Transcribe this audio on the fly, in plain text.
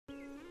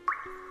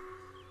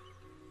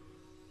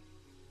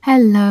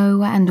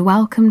Hello and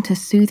welcome to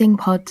Soothing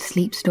Pod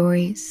Sleep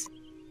Stories.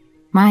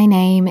 My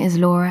name is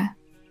Laura,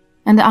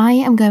 and I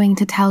am going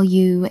to tell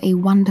you a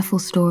wonderful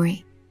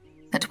story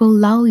that will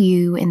lull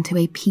you into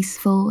a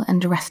peaceful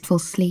and restful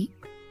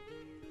sleep.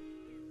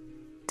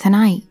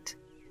 Tonight,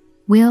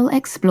 we'll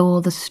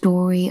explore the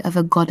story of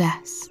a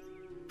goddess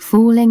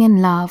falling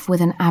in love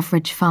with an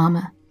average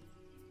farmer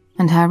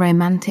and her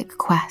romantic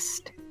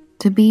quest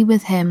to be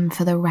with him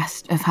for the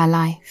rest of her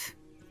life.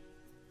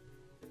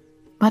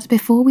 But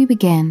before we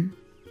begin,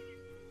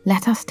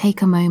 let us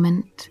take a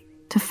moment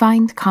to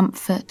find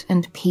comfort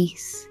and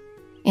peace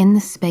in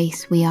the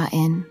space we are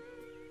in.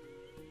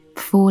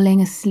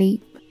 Falling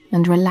asleep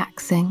and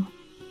relaxing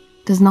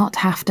does not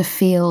have to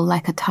feel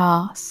like a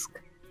task.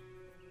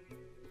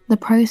 The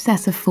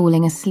process of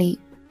falling asleep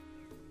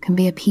can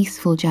be a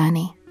peaceful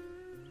journey,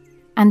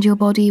 and your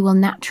body will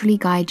naturally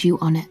guide you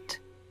on it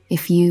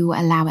if you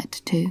allow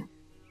it to.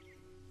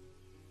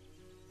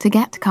 To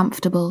get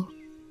comfortable,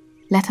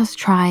 let us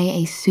try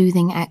a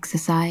soothing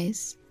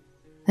exercise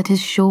that is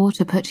sure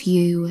to put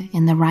you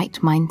in the right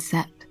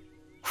mindset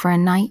for a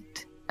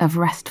night of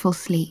restful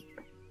sleep.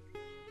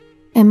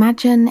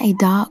 Imagine a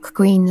dark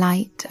green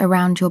light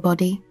around your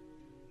body.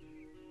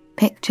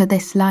 Picture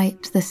this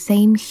light the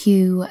same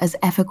hue as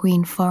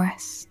evergreen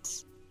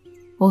forests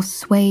or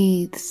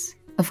swathes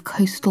of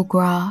coastal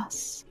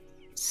grass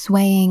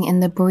swaying in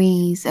the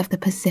breeze of the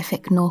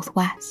Pacific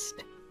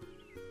Northwest.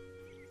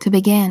 To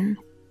begin,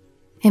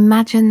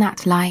 imagine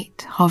that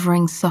light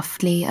hovering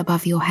softly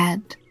above your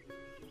head.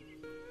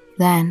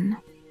 Then,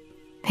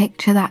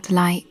 picture that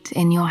light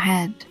in your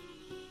head.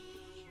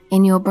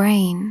 In your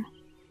brain,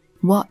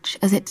 watch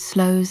as it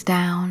slows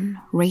down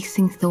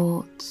racing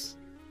thoughts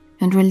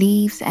and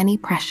relieves any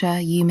pressure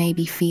you may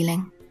be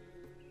feeling.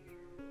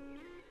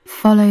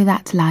 Follow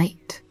that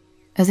light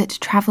as it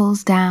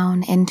travels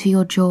down into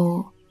your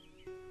jaw,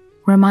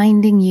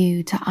 reminding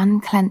you to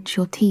unclench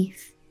your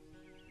teeth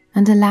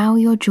and allow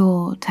your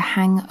jaw to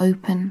hang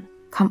open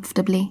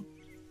comfortably.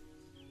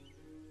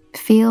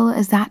 Feel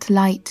as that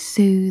light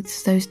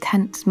soothes those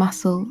tense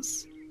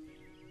muscles,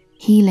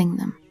 healing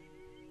them.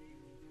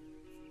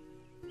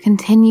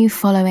 Continue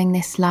following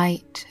this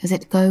light as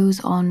it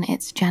goes on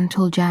its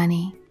gentle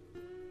journey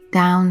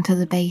down to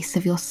the base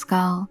of your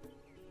skull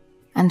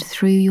and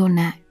through your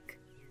neck,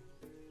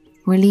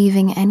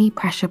 relieving any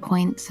pressure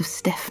points of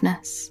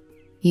stiffness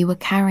you were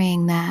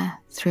carrying there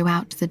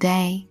throughout the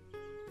day.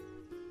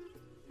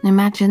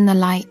 Imagine the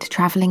light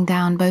traveling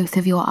down both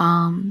of your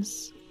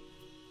arms,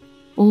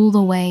 all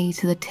the way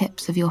to the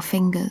tips of your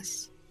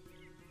fingers.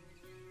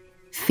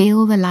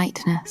 Feel the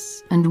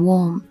lightness and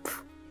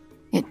warmth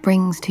it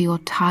brings to your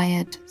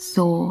tired,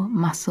 sore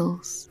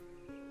muscles.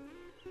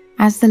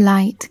 As the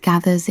light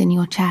gathers in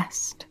your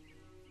chest,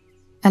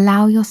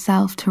 allow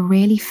yourself to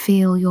really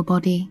feel your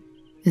body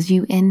as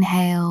you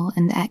inhale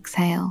and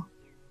exhale.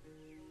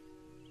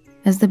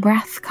 As the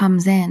breath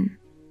comes in,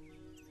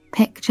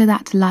 picture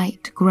that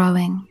light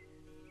growing,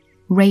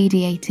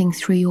 radiating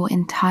through your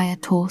entire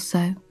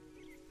torso.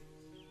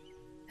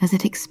 As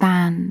it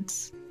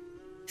expands,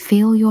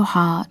 feel your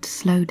heart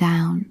slow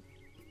down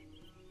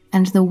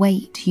and the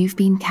weight you've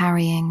been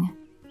carrying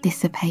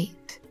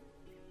dissipate.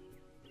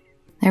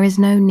 There is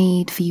no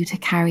need for you to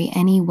carry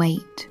any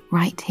weight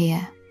right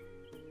here,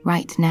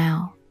 right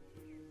now.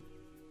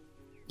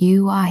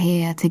 You are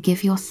here to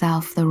give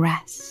yourself the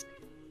rest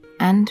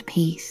and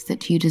peace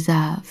that you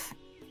deserve,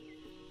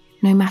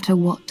 no matter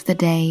what the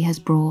day has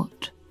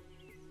brought.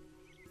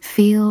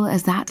 Feel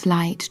as that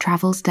light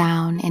travels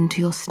down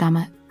into your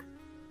stomach,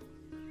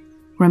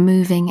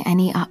 removing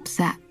any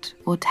upset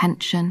or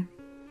tension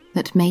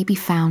that may be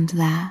found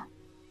there.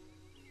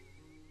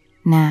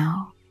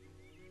 Now,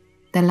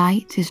 the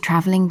light is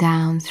traveling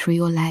down through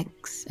your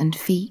legs and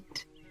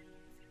feet,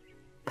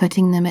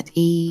 putting them at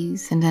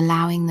ease and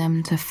allowing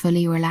them to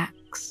fully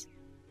relax.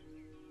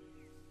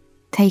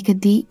 Take a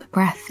deep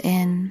breath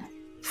in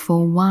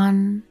for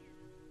 1,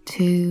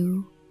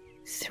 2,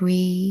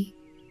 3,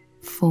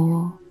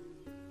 4,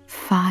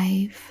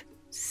 5,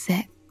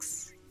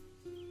 6,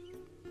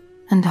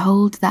 and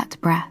hold that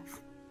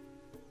breath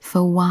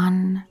for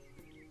 1,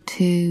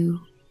 2,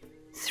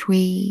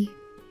 3,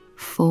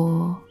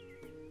 4,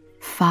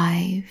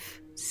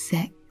 5,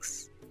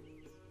 6.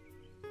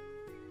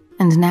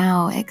 And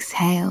now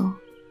exhale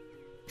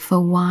for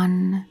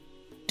 1,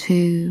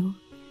 2,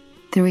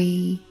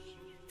 3,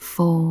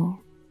 4,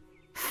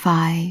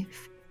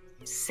 5,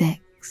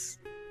 6,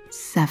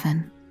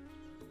 7.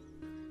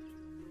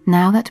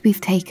 Now that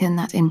we've taken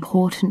that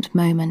important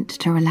moment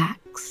to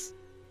relax,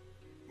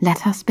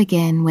 let us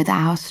begin with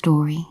our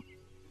story.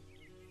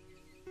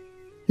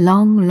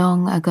 Long,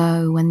 long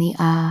ago, when the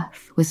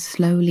earth was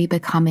slowly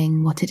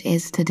becoming what it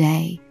is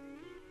today,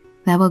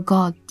 there were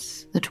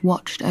gods that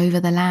watched over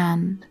the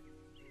land.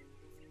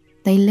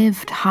 They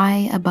lived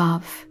high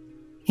above,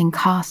 in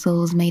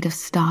castles made of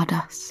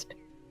stardust.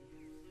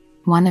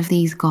 One of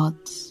these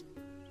gods,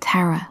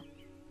 Terra,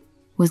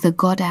 was the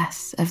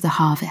goddess of the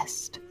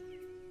harvest.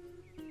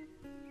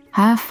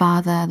 Her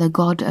father, the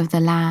god of the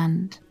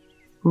land,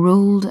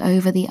 ruled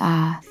over the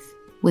earth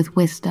with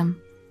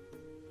wisdom,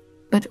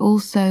 but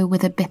also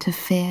with a bit of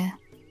fear.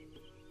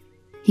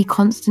 He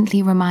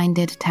constantly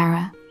reminded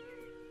Terra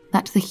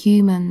that the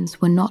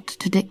humans were not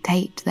to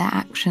dictate their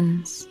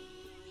actions.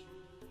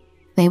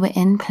 They were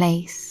in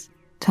place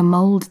to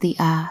mold the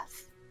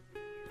earth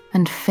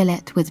and fill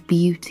it with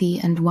beauty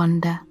and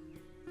wonder,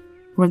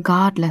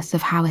 regardless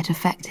of how it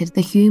affected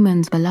the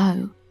humans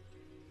below.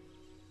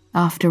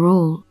 After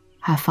all,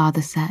 her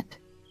father said,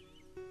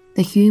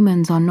 the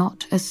humans are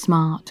not as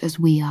smart as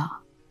we are.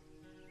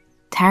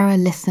 Terra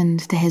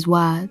listened to his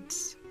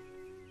words,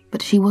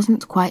 but she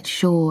wasn't quite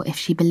sure if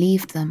she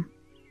believed them.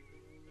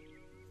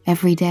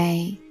 Every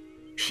day,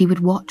 she would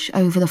watch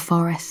over the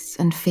forests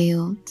and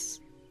fields,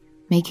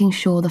 making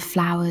sure the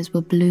flowers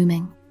were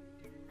blooming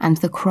and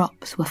the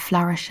crops were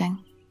flourishing.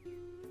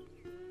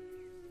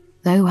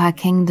 Though her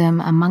kingdom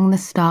among the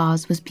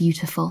stars was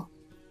beautiful,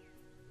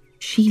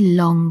 she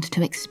longed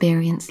to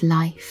experience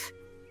life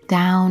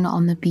down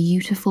on the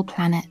beautiful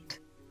planet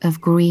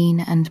of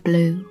green and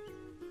blue.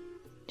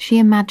 She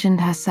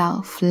imagined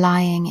herself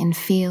lying in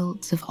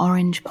fields of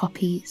orange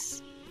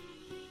poppies,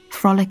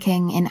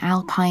 frolicking in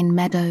alpine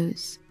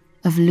meadows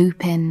of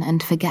lupin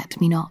and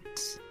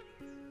forget-me-nots.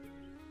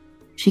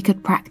 She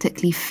could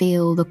practically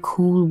feel the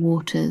cool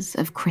waters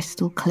of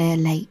crystal-clear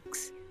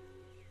lakes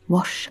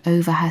wash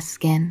over her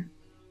skin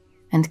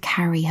and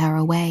carry her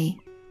away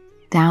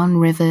down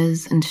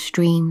rivers and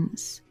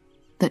streams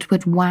that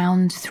would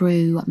wound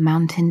through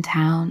mountain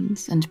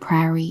towns and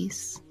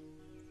prairies.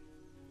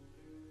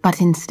 But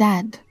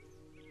instead,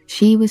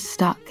 she was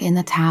stuck in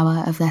the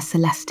tower of their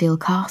celestial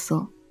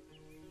castle,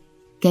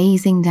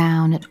 gazing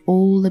down at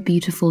all the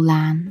beautiful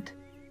land.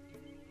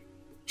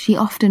 She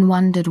often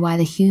wondered why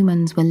the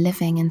humans were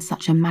living in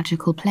such a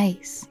magical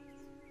place,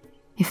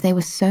 if they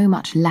were so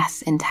much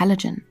less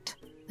intelligent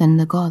than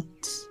the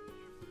gods.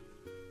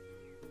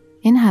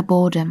 In her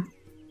boredom,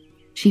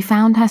 she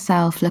found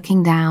herself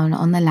looking down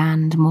on the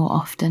land more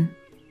often.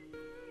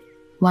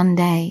 One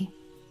day,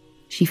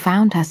 she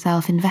found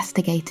herself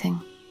investigating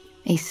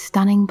a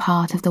stunning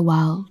part of the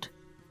world.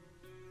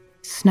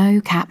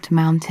 Snow-capped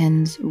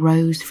mountains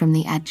rose from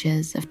the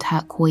edges of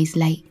turquoise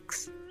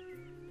lakes.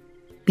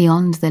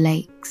 Beyond the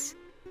lakes,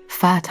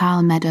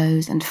 fertile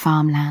meadows and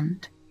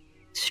farmland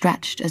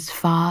stretched as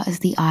far as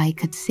the eye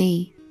could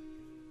see.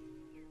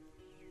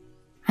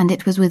 And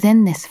it was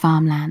within this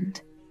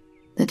farmland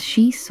that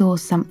she saw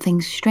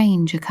something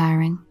strange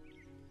occurring.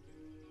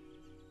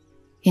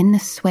 In the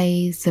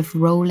swathes of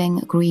rolling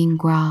green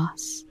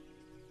grass,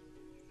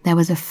 there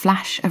was a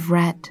flash of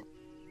red,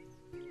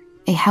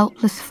 a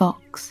helpless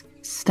fox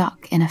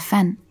stuck in a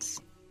fence.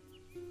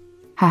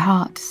 Her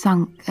heart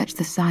sunk at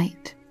the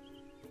sight.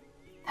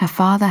 Her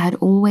father had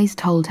always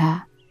told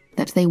her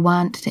that they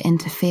weren't to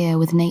interfere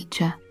with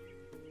nature,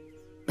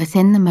 but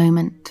in the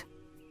moment,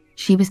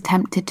 she was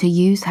tempted to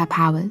use her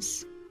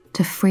powers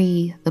to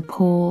free the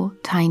poor,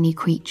 tiny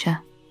creature.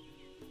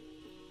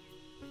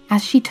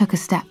 As she took a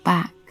step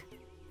back,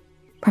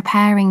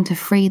 preparing to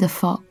free the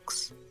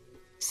fox,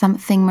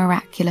 something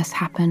miraculous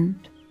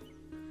happened.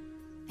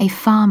 A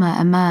farmer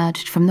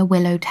emerged from the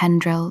willow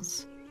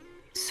tendrils,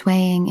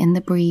 swaying in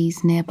the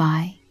breeze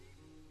nearby.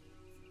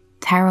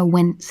 Terra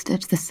winced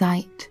at the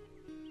sight.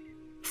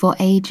 For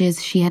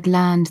ages she had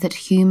learned that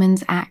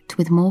humans act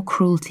with more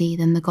cruelty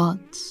than the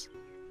gods,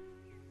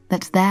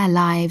 that their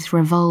lives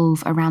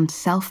revolve around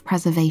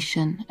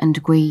self-preservation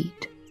and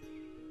greed.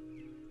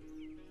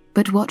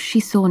 But what she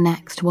saw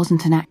next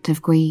wasn't an act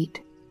of greed.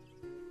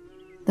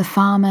 The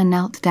farmer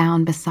knelt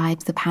down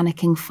beside the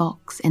panicking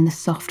fox in the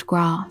soft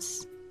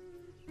grass.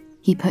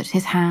 He put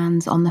his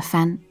hands on the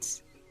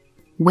fence,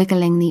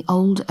 wiggling the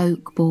old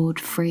oak board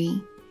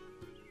free.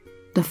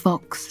 The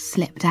fox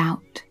slipped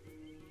out.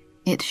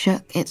 It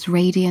shook its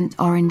radiant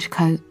orange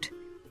coat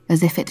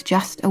as if it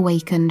just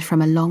awakened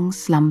from a long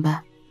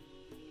slumber,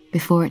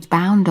 before it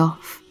bound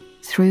off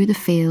through the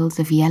fields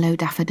of yellow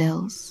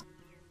daffodils.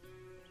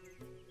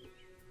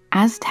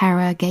 As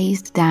Terra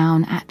gazed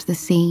down at the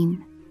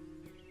scene,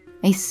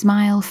 a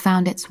smile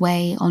found its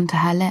way onto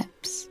her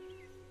lips.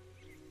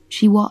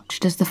 She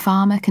watched as the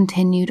farmer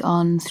continued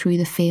on through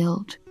the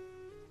field,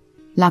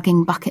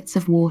 lugging buckets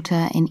of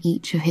water in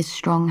each of his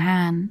strong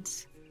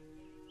hands.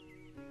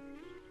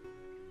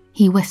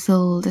 He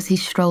whistled as he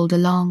strolled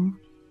along,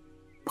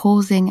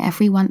 pausing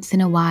every once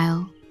in a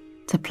while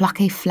to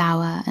pluck a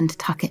flower and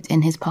tuck it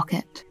in his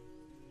pocket.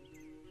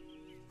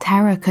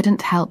 Terra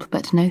couldn't help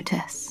but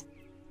notice.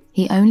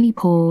 He only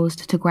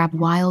paused to grab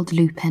wild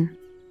lupin,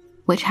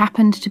 which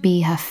happened to be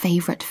her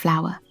favourite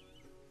flower.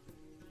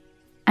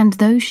 And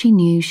though she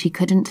knew she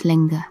couldn't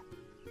linger,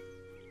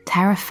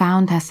 Terra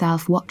found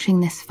herself watching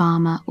this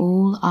farmer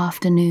all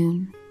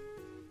afternoon.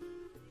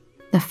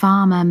 The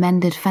farmer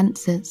mended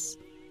fences,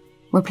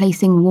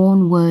 replacing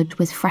worn wood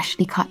with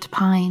freshly cut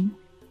pine.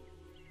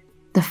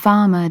 The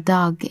farmer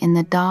dug in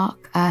the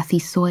dark, earthy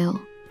soil,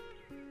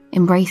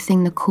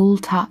 embracing the cool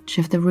touch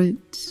of the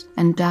roots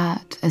and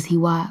dirt as he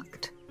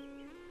worked.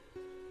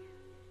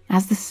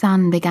 As the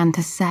sun began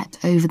to set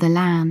over the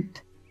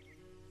land,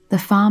 the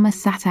farmer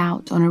sat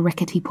out on a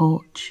rickety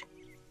porch,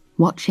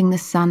 watching the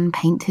sun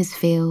paint his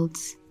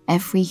fields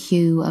every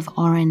hue of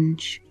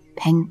orange,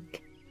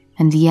 pink,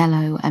 and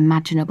yellow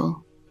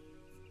imaginable.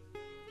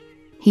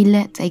 He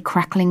lit a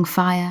crackling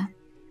fire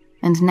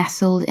and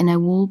nestled in a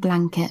wool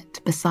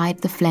blanket beside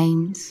the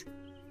flames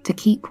to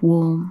keep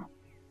warm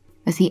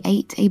as he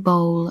ate a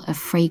bowl of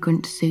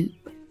fragrant soup.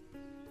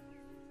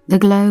 The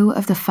glow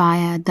of the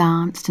fire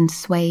danced and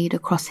swayed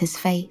across his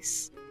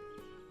face,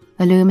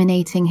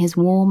 illuminating his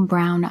warm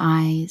brown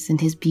eyes and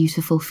his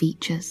beautiful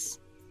features.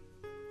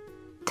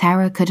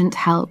 Tara couldn't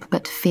help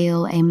but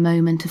feel a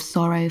moment of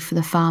sorrow for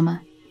the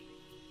farmer.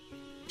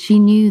 She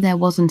knew there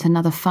wasn't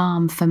another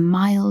farm for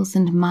miles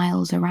and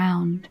miles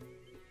around,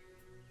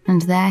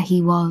 and there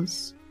he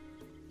was,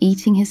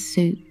 eating his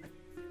soup,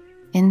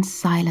 in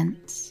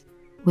silence,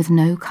 with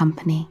no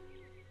company.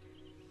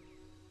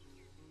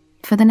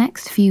 For the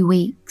next few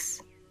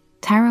weeks,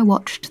 Tara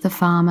watched the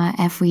farmer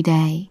every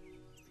day.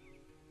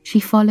 She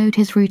followed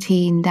his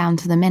routine down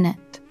to the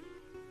minute.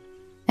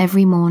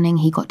 Every morning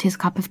he got his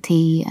cup of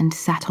tea and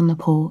sat on the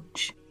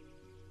porch,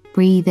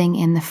 breathing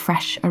in the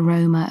fresh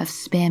aroma of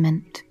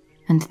spearmint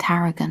and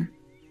tarragon.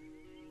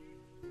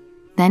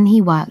 Then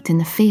he worked in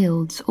the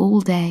fields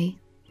all day,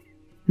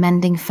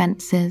 mending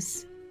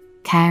fences,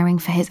 caring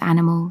for his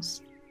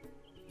animals,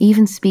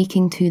 even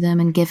speaking to them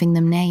and giving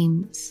them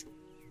names.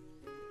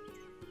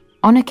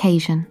 On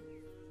occasion,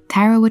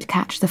 Tara would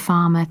catch the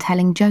farmer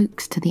telling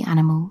jokes to the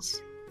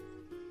animals.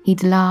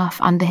 He'd laugh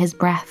under his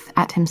breath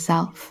at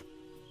himself,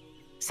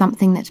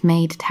 something that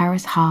made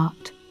Tara's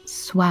heart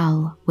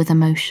swell with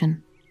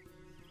emotion.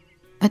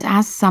 But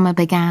as summer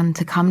began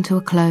to come to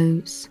a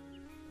close,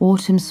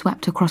 autumn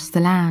swept across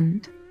the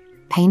land,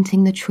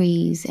 painting the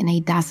trees in a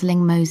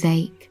dazzling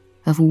mosaic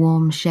of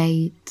warm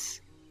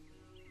shades.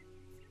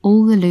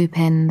 All the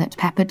lupin that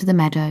peppered the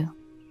meadow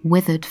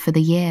withered for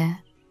the year.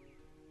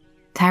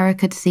 Tara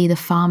could see the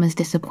farmer's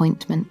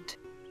disappointment,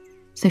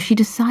 so she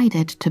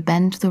decided to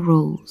bend the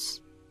rules,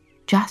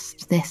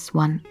 just this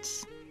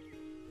once.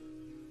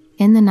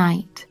 In the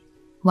night,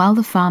 while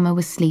the farmer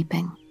was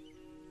sleeping,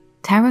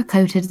 Tara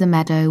coated the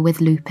meadow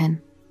with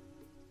lupin.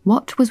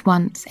 What was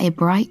once a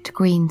bright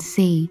green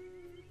sea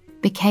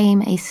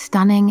became a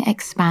stunning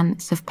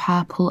expanse of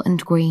purple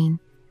and green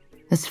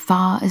as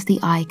far as the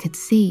eye could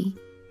see.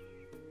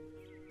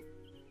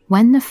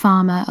 When the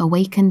farmer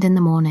awakened in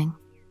the morning,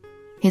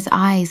 his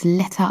eyes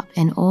lit up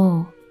in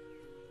awe.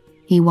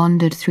 He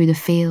wandered through the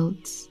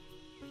fields,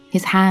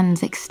 his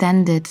hands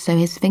extended so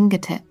his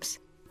fingertips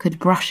could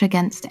brush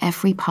against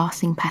every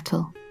passing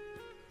petal.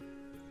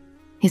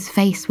 His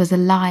face was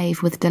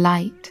alive with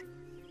delight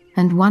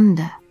and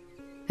wonder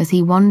as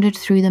he wandered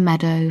through the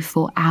meadow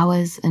for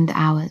hours and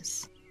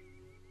hours.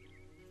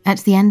 At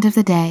the end of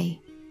the day,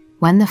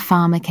 when the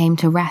farmer came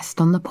to rest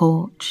on the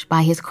porch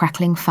by his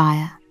crackling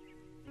fire,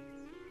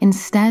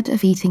 instead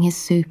of eating his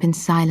soup in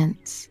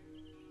silence,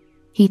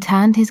 he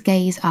turned his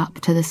gaze up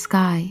to the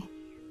sky.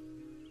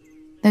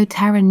 Though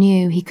Tara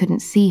knew he couldn't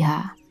see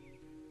her,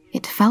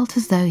 it felt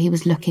as though he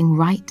was looking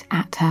right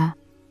at her,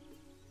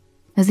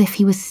 as if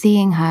he was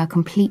seeing her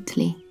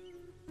completely.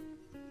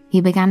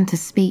 He began to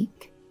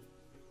speak,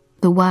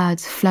 the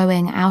words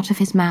flowing out of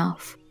his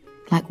mouth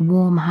like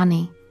warm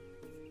honey.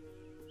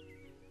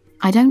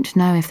 I don't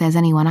know if there's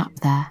anyone up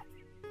there,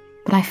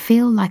 but I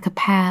feel like a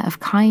pair of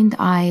kind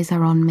eyes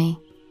are on me.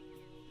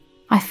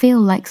 I feel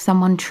like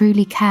someone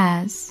truly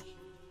cares.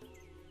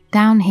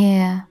 Down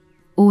here,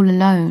 all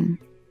alone,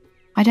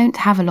 I don't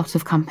have a lot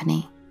of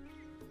company.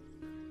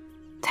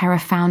 Tara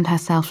found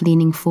herself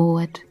leaning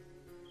forward,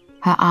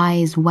 her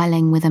eyes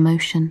welling with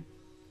emotion.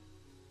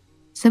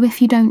 So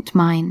if you don't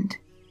mind,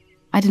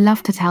 I'd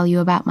love to tell you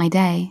about my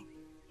day,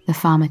 the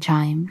farmer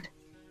chimed.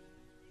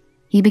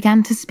 He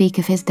began to speak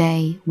of his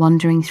day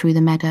wandering through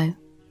the meadow,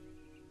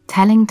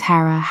 telling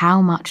Tara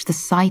how much the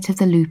sight of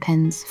the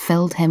lupins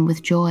filled him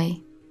with joy.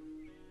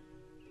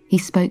 He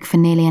spoke for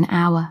nearly an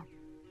hour,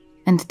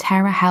 and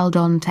Tara held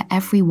on to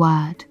every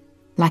word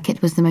like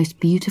it was the most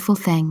beautiful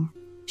thing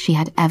she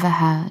had ever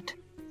heard.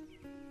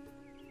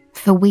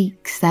 For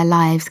weeks their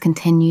lives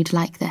continued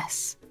like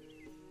this,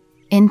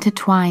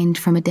 intertwined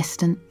from a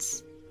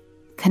distance,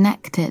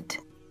 connected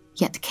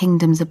yet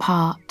kingdoms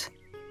apart.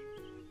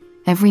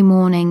 Every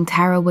morning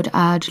Tara would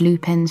urge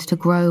lupins to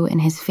grow in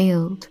his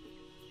field.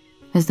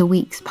 As the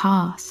weeks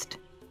passed,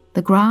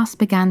 the grass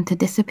began to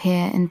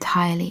disappear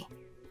entirely,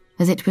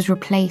 as it was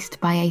replaced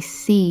by a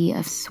sea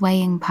of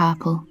swaying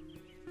purple.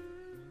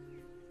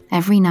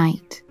 Every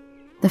night,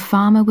 the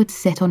farmer would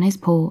sit on his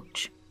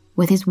porch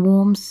with his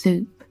warm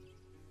soup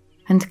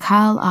and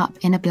curl up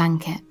in a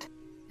blanket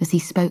as he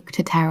spoke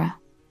to Tara.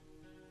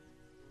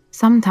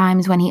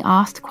 Sometimes when he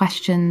asked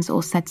questions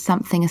or said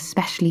something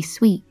especially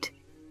sweet,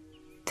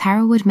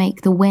 Tara would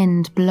make the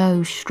wind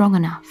blow strong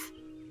enough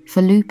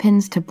for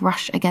lupins to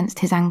brush against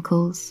his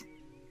ankles,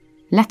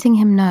 letting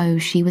him know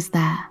she was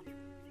there.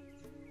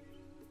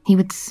 He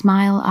would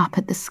smile up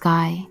at the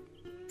sky,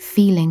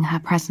 feeling her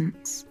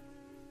presence.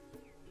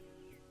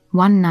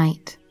 One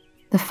night,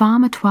 the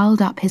farmer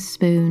twirled up his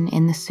spoon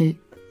in the soup.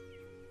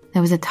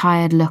 There was a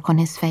tired look on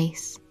his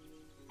face,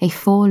 a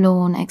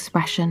forlorn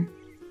expression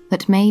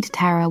that made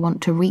Tara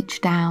want to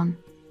reach down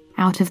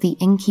out of the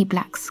inky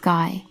black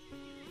sky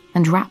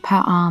and wrap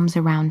her arms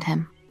around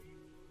him.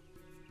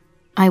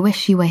 "I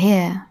wish you were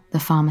here," the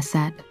farmer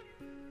said.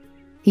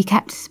 He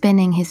kept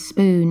spinning his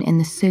spoon in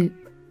the soup,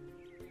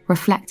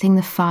 reflecting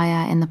the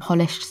fire in the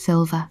polished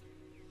silver.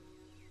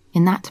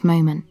 In that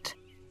moment,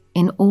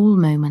 in all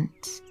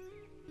moments,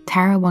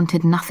 Tara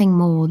wanted nothing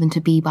more than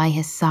to be by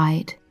his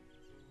side.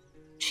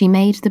 She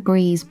made the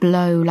breeze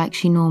blow like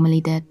she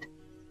normally did,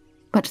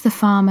 but the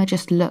farmer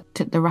just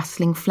looked at the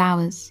rustling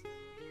flowers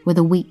with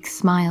a weak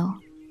smile.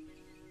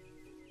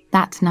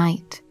 That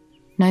night,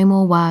 no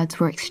more words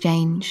were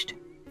exchanged.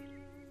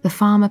 The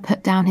farmer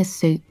put down his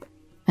soup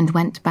and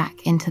went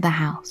back into the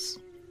house,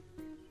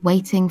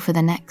 waiting for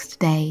the next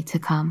day to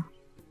come.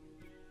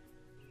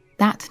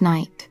 That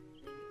night,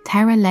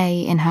 Tara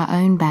lay in her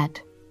own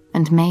bed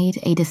and made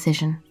a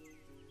decision.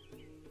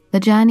 The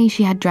journey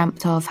she had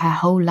dreamt of her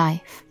whole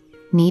life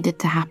needed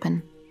to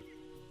happen,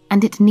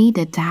 and it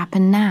needed to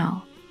happen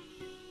now.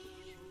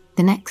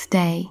 The next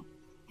day,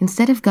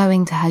 instead of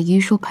going to her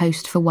usual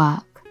post for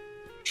work,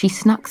 she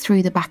snuck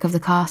through the back of the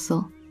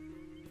castle.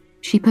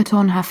 She put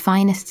on her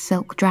finest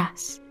silk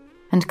dress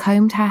and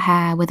combed her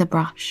hair with a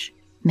brush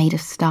made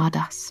of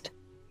stardust,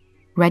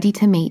 ready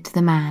to meet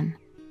the man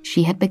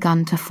she had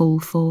begun to fall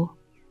for.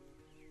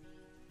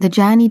 The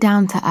journey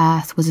down to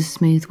earth was a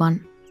smooth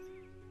one.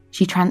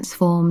 She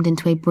transformed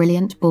into a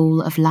brilliant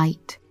ball of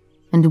light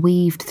and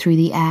weaved through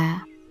the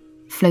air,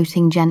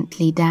 floating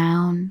gently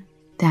down,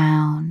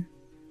 down,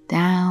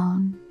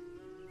 down,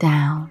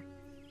 down,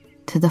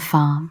 to the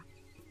farm,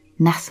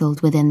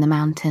 nestled within the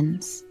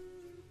mountains.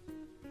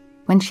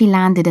 When she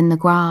landed in the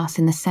grass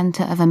in the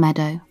center of a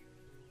meadow,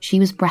 she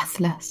was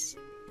breathless.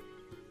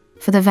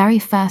 For the very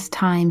first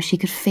time, she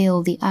could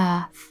feel the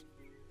earth.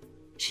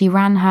 She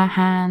ran her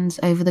hands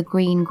over the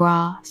green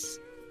grass,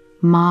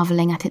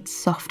 marveling at its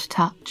soft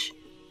touch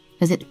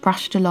as it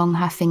brushed along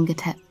her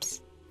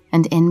fingertips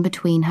and in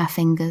between her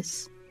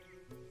fingers.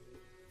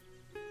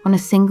 On a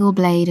single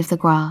blade of the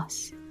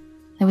grass,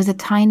 there was a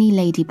tiny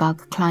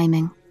ladybug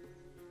climbing.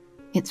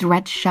 Its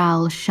red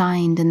shell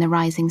shined in the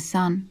rising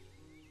sun.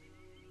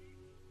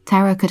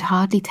 Tara could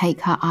hardly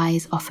take her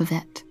eyes off of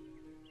it.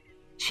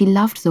 She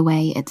loved the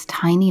way its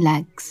tiny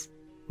legs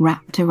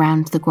wrapped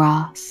around the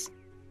grass,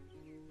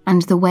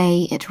 and the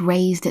way it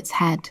raised its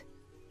head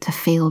to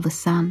feel the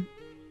sun.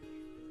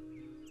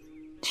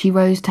 She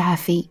rose to her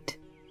feet,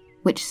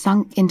 which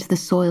sunk into the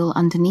soil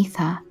underneath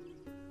her.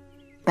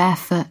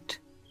 Barefoot,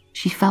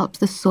 she felt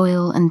the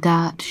soil and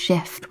dirt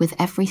shift with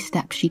every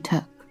step she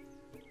took.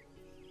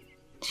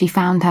 She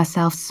found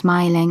herself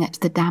smiling at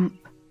the damp,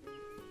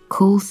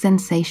 cool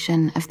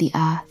sensation of the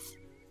earth.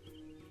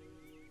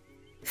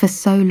 For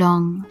so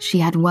long she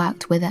had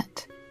worked with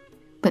it,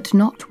 but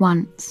not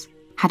once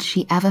had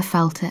she ever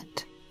felt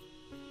it.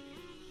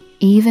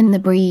 Even the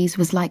breeze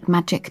was like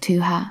magic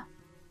to her.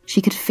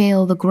 She could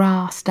feel the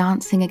grass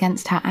dancing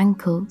against her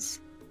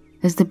ankles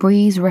as the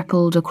breeze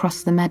rippled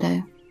across the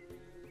meadow.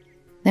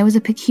 There was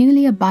a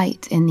peculiar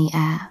bite in the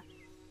air,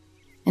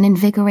 an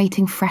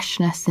invigorating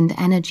freshness and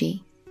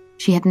energy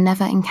she had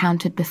never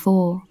encountered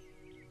before.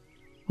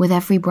 With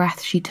every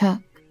breath she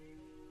took,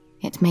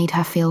 it made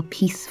her feel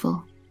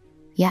peaceful,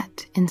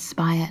 yet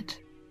inspired.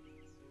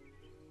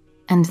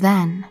 And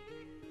then,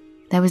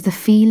 there was the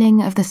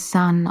feeling of the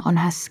sun on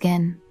her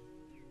skin.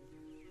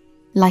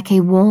 Like a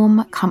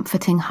warm,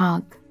 comforting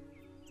hug,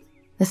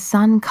 the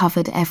sun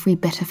covered every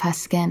bit of her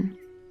skin,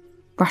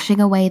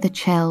 brushing away the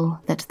chill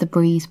that the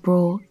breeze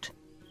brought.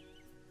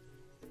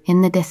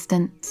 In the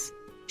distance,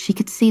 she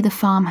could see the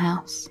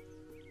farmhouse,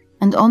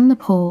 and on the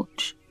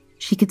porch,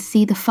 she could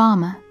see the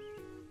farmer,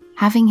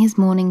 having his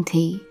morning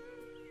tea.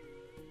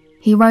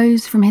 He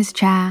rose from his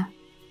chair,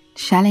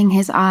 shelling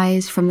his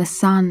eyes from the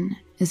sun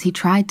as he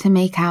tried to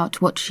make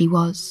out what she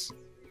was.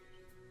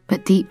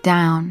 But deep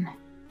down,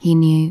 he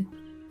knew.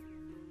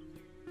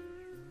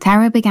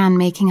 Tara began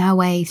making her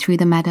way through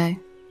the meadow.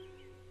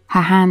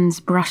 Her hands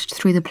brushed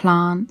through the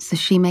plants as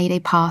she made a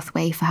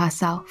pathway for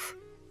herself.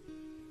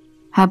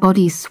 Her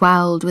body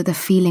swelled with a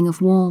feeling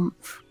of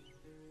warmth,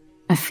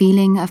 a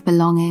feeling of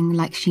belonging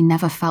like she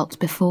never felt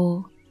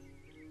before.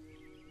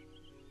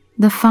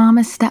 The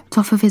farmer stepped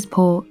off of his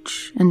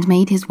porch and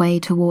made his way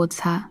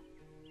towards her,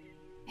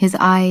 his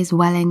eyes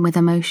welling with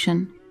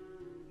emotion.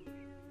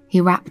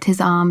 He wrapped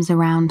his arms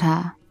around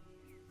her,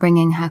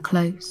 bringing her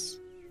close.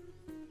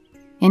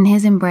 In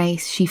his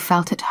embrace, she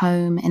felt at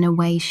home in a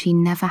way she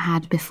never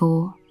had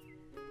before.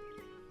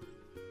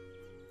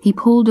 He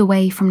pulled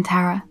away from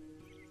Tara,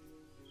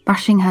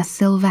 brushing her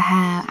silver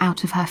hair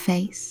out of her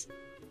face.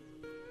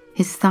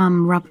 His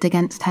thumb rubbed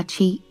against her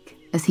cheek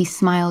as he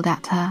smiled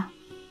at her.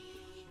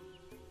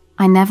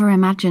 "I never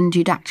imagined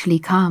you'd actually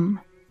come,"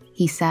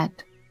 he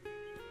said,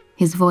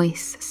 his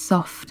voice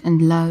soft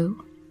and low.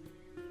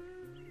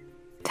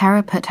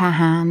 Tara put her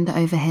hand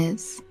over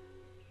his,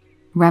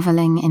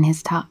 reveling in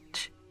his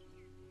touch.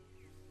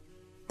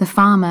 The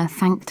farmer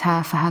thanked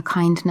her for her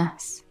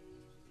kindness,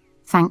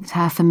 thanked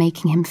her for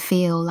making him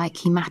feel like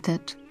he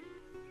mattered.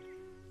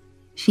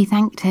 She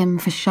thanked him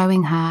for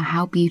showing her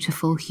how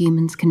beautiful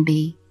humans can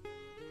be.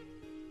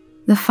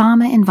 The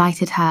farmer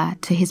invited her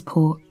to his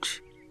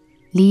porch,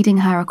 leading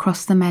her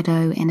across the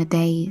meadow in a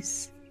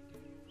daze.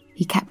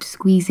 He kept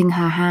squeezing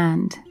her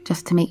hand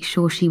just to make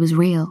sure she was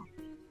real.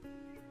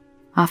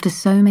 After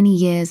so many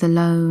years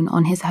alone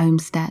on his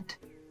homestead,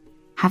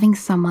 having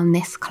someone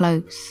this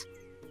close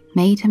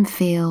made him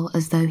feel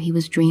as though he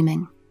was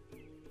dreaming.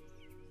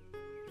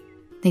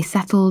 They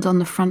settled on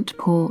the front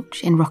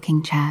porch in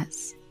rocking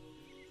chairs.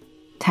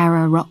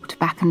 Tara rocked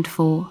back and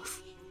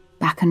forth,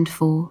 back and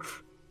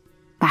forth,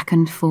 back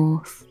and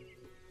forth,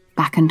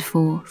 back and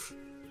forth,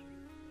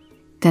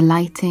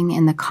 delighting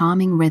in the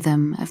calming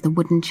rhythm of the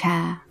wooden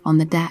chair on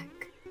the deck.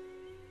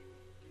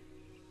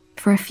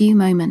 For a few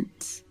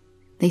moments,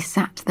 they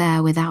sat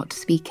there without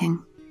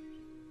speaking.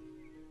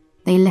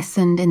 They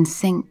listened in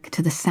sync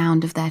to the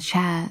sound of their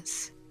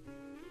chairs,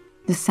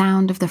 the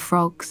sound of the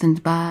frogs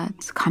and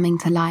birds coming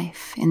to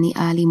life in the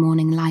early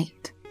morning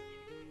light.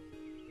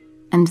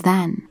 And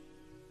then,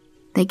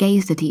 they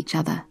gazed at each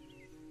other.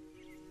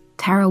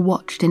 Tara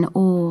watched in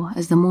awe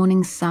as the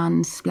morning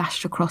sun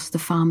splashed across the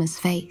farmer's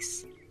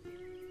face,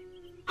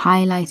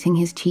 highlighting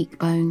his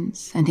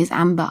cheekbones and his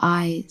amber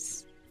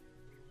eyes.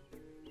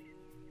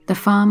 The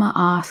farmer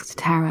asked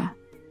Tara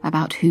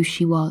about who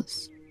she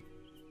was.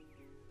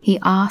 He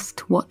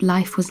asked what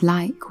life was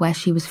like where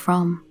she was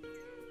from,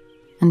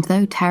 and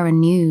though Tara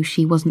knew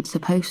she wasn't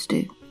supposed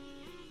to,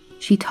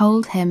 she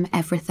told him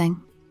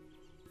everything.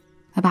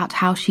 About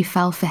how she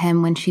fell for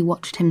him when she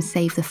watched him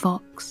save the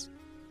fox,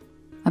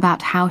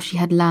 about how she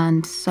had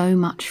learned so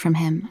much from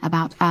him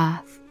about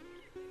Earth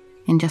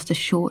in just a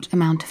short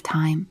amount of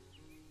time.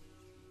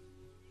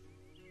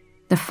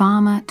 The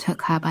farmer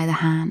took her by the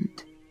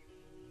hand,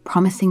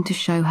 promising to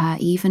show her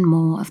even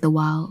more of the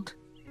world.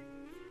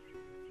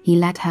 He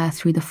led her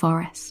through the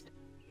forest,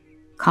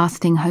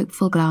 casting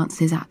hopeful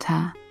glances at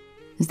her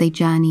as they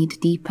journeyed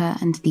deeper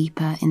and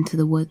deeper into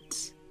the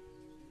woods.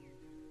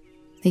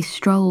 They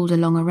strolled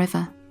along a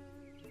river,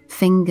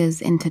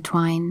 fingers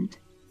intertwined.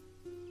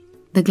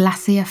 The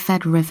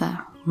glacier-fed river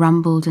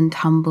rumbled and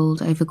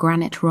tumbled over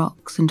granite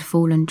rocks and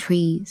fallen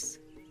trees,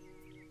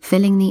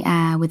 filling the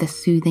air with a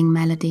soothing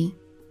melody.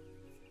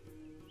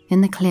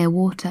 In the clear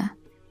water,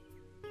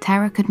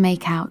 Tara could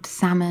make out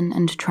salmon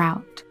and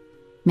trout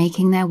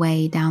making their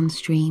way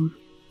downstream.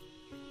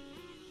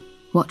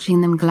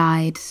 Watching them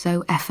glide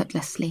so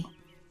effortlessly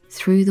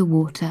through the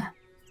water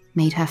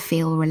made her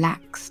feel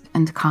relaxed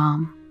and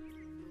calm.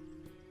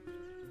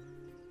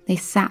 They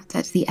sat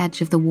at the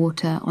edge of the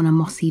water on a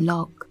mossy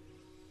log,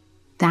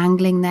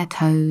 dangling their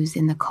toes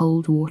in the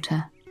cold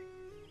water.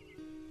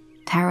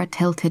 Tara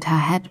tilted her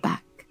head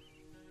back,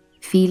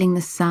 feeling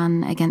the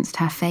sun against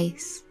her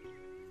face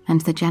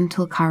and the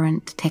gentle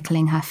current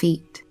tickling her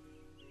feet.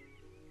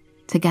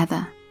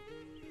 Together,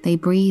 they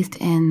breathed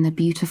in the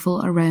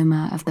beautiful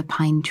aroma of the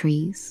pine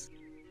trees.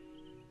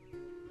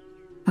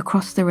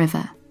 Across the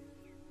river,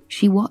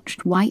 she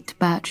watched white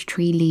birch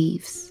tree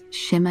leaves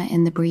shimmer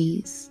in the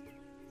breeze.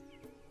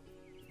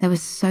 There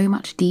was so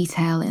much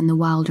detail in the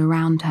world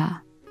around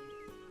her,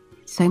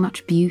 so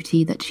much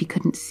beauty that she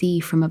couldn't see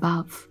from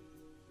above.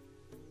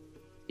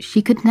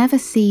 She could never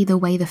see the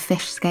way the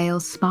fish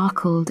scales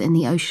sparkled in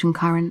the ocean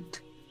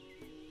current.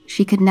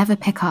 She could never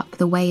pick up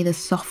the way the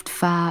soft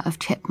fur of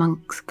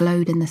chipmunks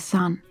glowed in the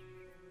sun,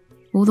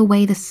 or the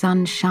way the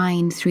sun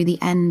shined through the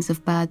ends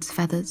of birds'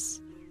 feathers.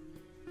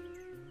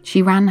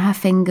 She ran her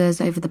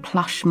fingers over the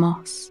plush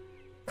moss,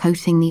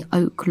 coating the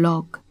oak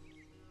log,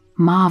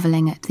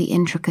 marveling at the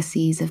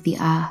intricacies of the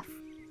earth.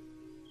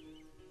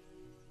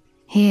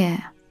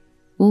 Here,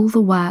 all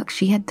the work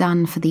she had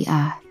done for the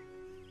earth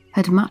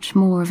had much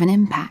more of an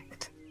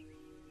impact.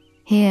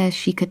 Here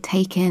she could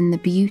take in the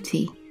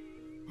beauty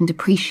and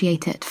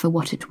appreciate it for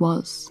what it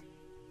was.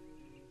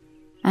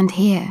 And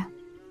here,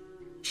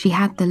 she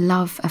had the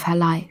love of her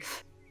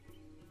life.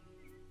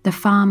 The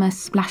farmer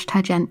splashed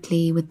her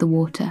gently with the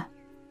water,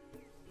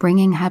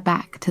 bringing her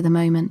back to the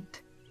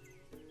moment.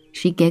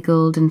 She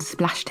giggled and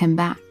splashed him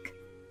back,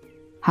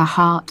 her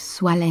heart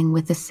swelling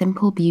with the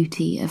simple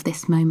beauty of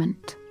this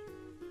moment.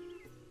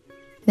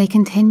 They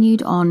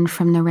continued on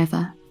from the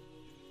river,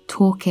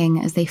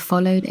 talking as they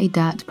followed a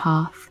dirt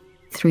path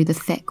through the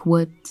thick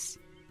woods.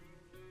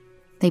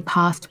 They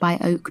passed by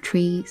oak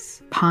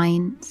trees,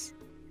 pines,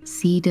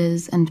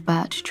 cedars and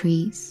birch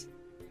trees,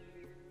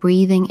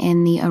 breathing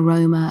in the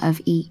aroma of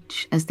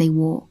each as they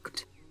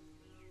walked.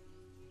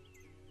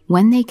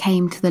 When they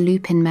came to the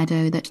lupin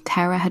meadow that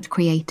Tara had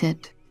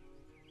created,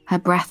 her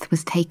breath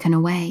was taken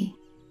away.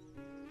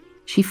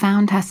 She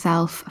found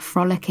herself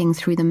frolicking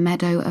through the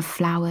meadow of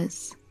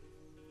flowers,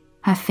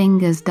 her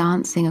fingers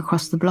dancing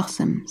across the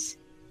blossoms,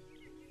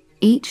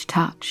 each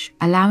touch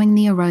allowing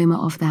the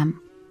aroma of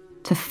them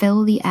to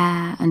fill the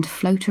air and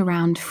float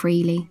around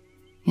freely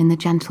in the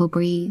gentle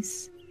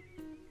breeze.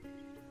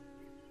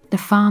 The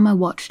farmer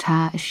watched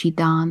her as she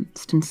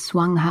danced and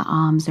swung her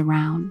arms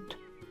around.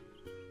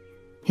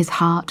 His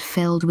heart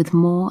filled with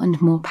more and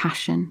more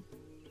passion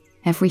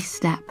every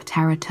step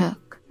Tara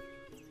took.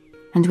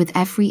 and with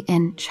every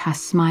inch her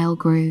smile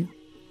grew.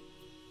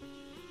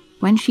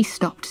 When she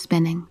stopped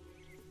spinning,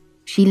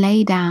 she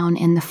lay down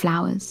in the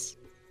flowers.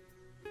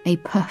 A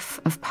puff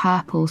of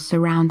purple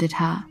surrounded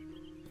her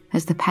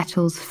as the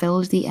petals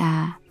filled the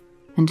air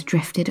and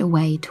drifted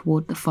away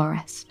toward the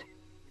forest.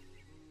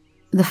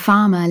 The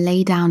farmer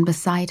lay down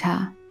beside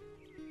her,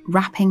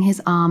 wrapping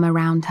his arm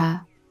around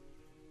her.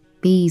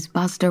 Bees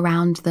buzzed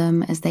around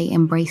them as they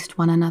embraced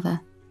one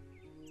another,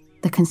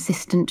 the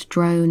consistent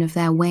drone of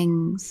their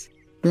wings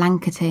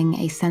blanketing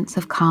a sense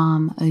of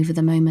calm over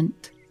the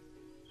moment.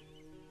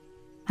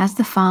 As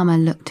the farmer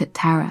looked at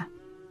Tara,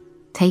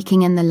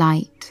 taking in the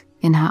light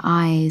in her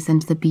eyes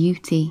and the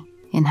beauty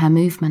in her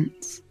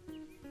movements,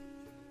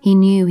 he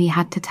knew he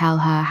had to tell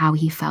her how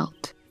he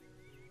felt.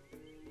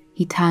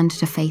 He turned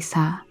to face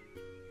her.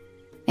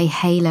 A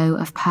halo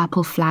of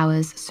purple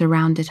flowers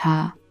surrounded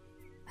her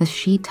as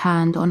she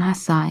turned on her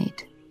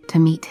side to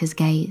meet his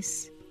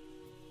gaze.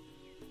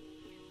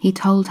 He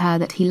told her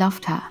that he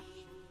loved her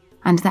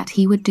and that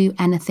he would do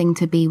anything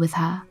to be with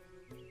her.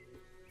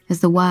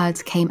 As the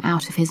words came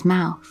out of his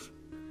mouth,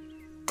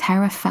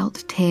 Tara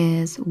felt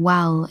tears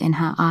well in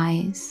her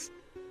eyes.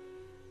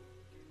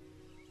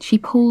 She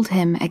pulled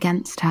him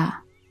against her,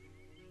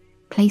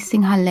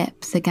 placing her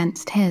lips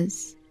against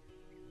his.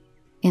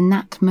 In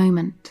that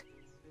moment,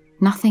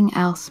 nothing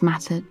else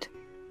mattered.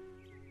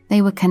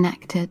 They were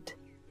connected,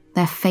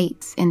 their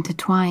fates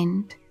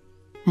intertwined,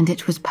 and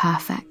it was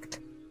perfect.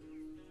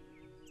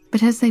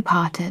 But as they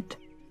parted,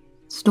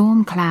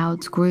 storm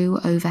clouds grew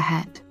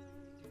overhead.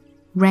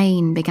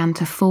 Rain began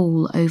to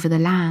fall over the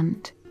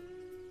land,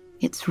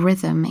 its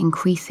rhythm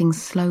increasing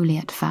slowly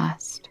at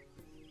first,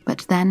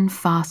 but then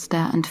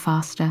faster and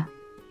faster.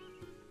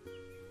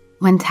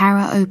 When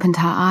Tara opened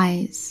her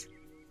eyes,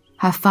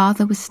 her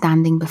father was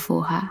standing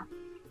before her,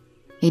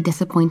 a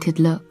disappointed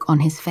look on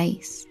his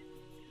face.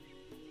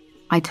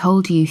 "I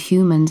told you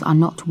humans are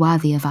not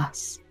worthy of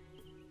us.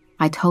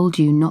 I told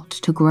you not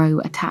to grow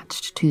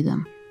attached to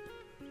them.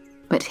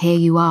 But here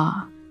you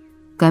are,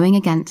 going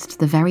against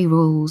the very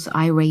rules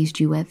I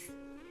raised you with."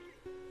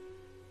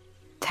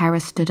 Tara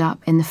stood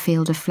up in the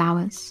field of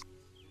flowers.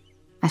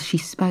 As she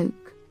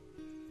spoke,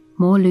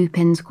 more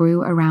lupins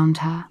grew around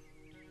her.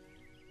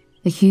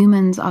 The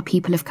humans are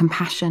people of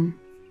compassion,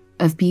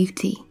 of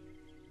beauty,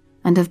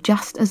 and of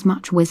just as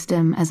much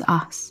wisdom as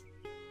us.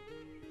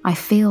 I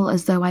feel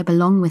as though I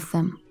belong with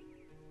them,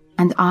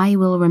 and I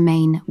will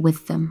remain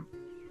with them.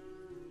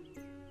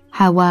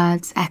 Her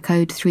words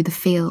echoed through the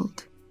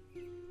field.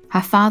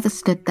 Her father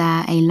stood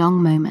there a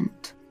long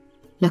moment,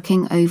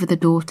 looking over the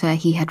daughter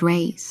he had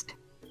raised.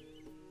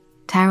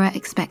 Tara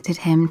expected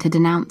him to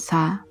denounce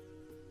her,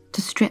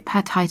 to strip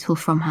her title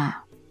from her.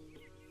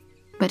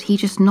 But he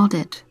just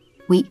nodded,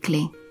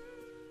 weakly.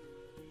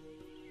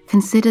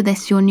 "Consider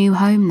this your new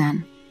home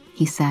then,"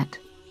 he said.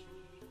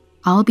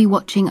 "I'll be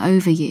watching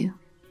over you."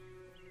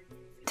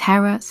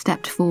 Tara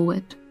stepped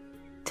forward,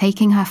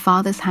 taking her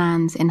father's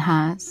hands in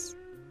hers.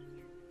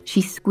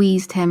 She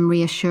squeezed him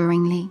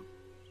reassuringly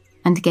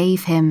and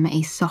gave him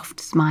a soft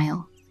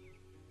smile.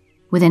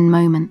 Within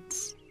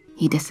moments,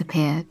 he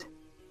disappeared,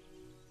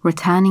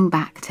 returning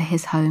back to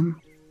his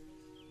home.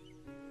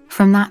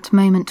 From that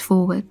moment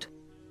forward,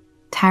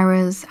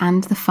 Tara's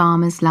and the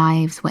farmer's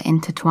lives were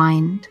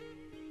intertwined.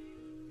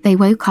 They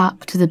woke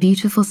up to the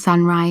beautiful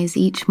sunrise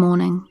each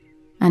morning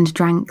and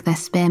drank their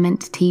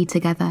spearmint tea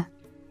together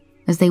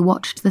as they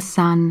watched the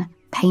sun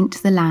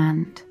paint the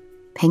land,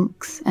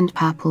 pinks and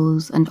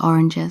purples and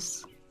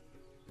oranges.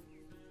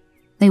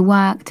 They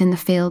worked in the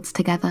fields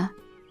together,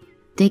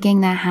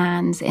 digging their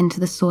hands into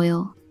the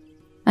soil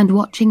and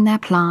watching their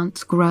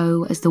plants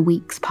grow as the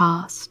weeks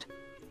passed.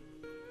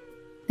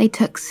 They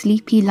took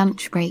sleepy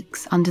lunch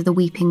breaks under the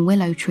weeping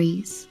willow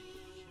trees,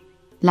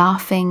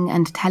 laughing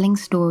and telling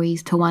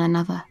stories to one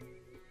another.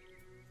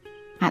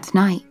 At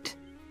night,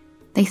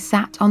 they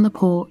sat on the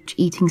porch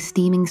eating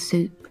steaming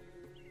soup.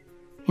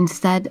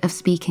 Instead of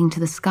speaking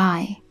to the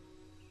sky,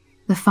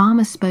 the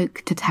farmer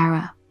spoke to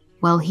Tara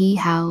while he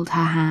held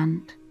her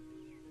hand.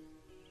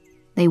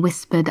 They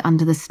whispered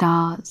under the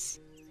stars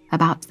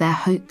about their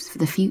hopes for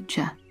the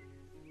future,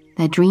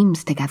 their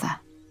dreams together.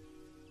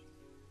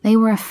 They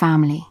were a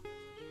family,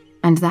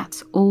 and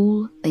that's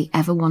all they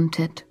ever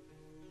wanted.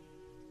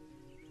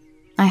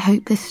 I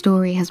hope this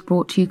story has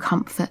brought you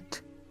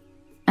comfort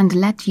and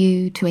led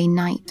you to a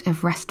night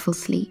of restful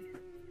sleep.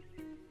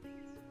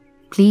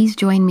 Please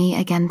join me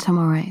again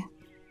tomorrow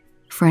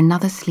for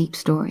another sleep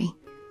story.